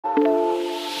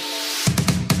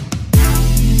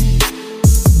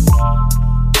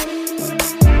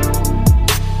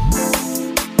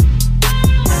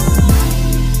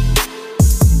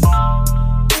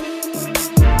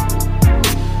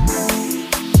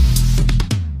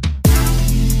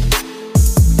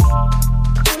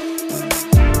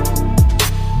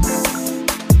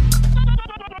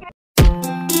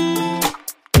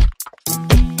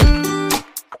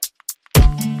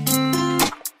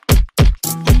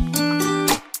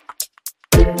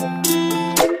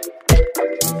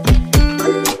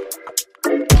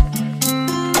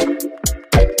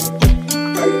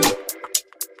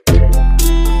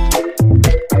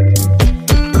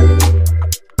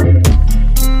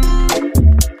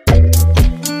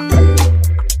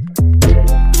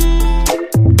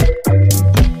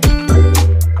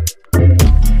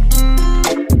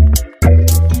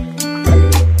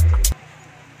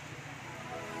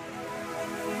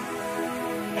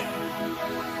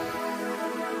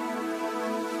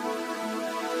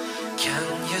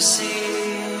see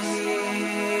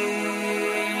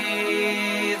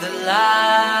the light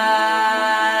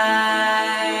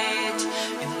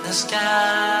in the sky.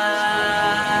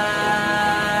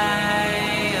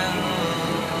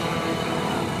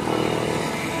 Oh,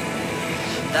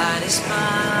 that is my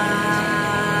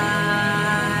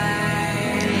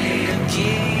little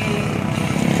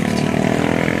gift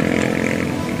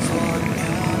for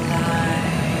your life.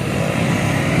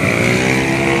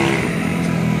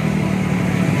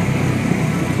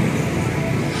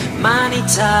 Many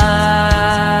times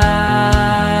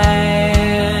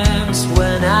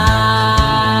when I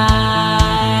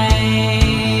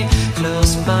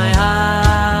close my eyes,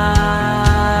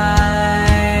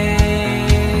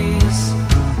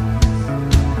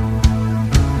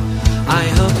 I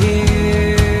hope you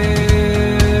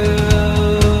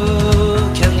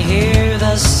can hear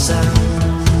the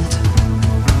sound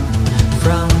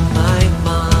from my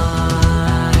mind.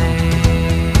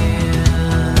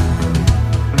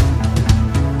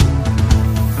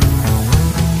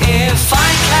 If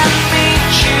I can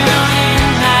meet you in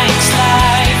next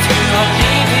life, you are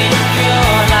living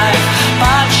your life,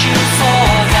 but you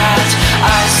forgot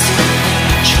I still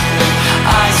need you, I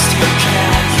still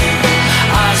care you,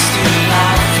 I still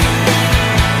love you.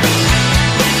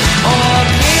 Oh,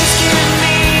 please give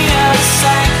me a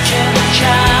second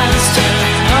chance to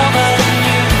know when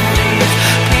you leave.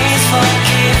 Please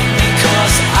forgive me,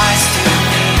 'cause I still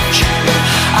need you,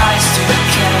 I still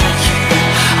care you,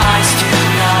 I still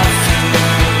love you.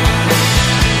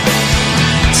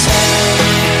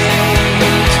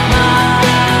 Take my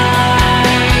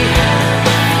hand,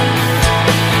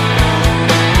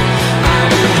 I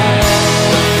will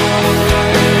hold you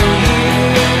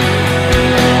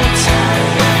tight.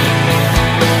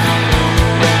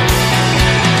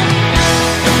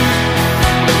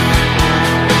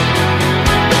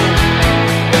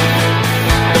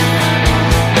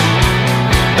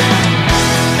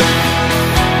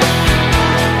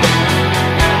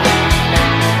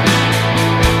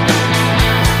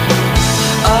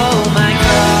 Oh my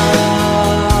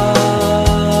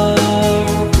God,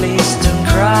 please don't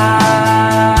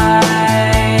cry,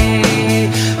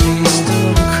 please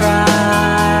don't cry.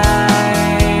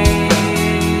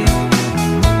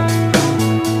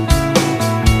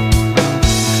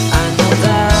 I know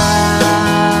that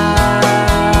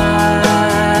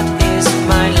is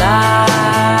my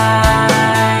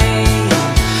life,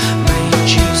 made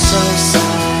you so sad.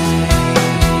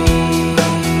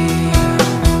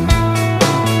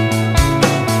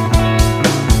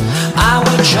 I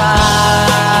will try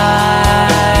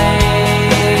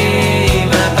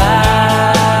my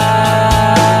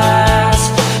best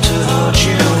to hold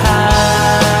you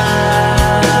high.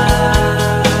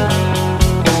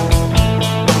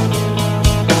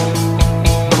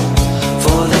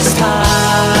 For this time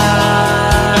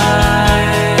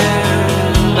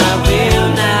I will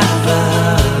never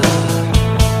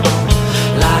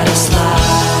let it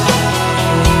slide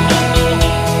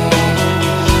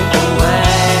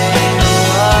away.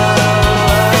 Oh,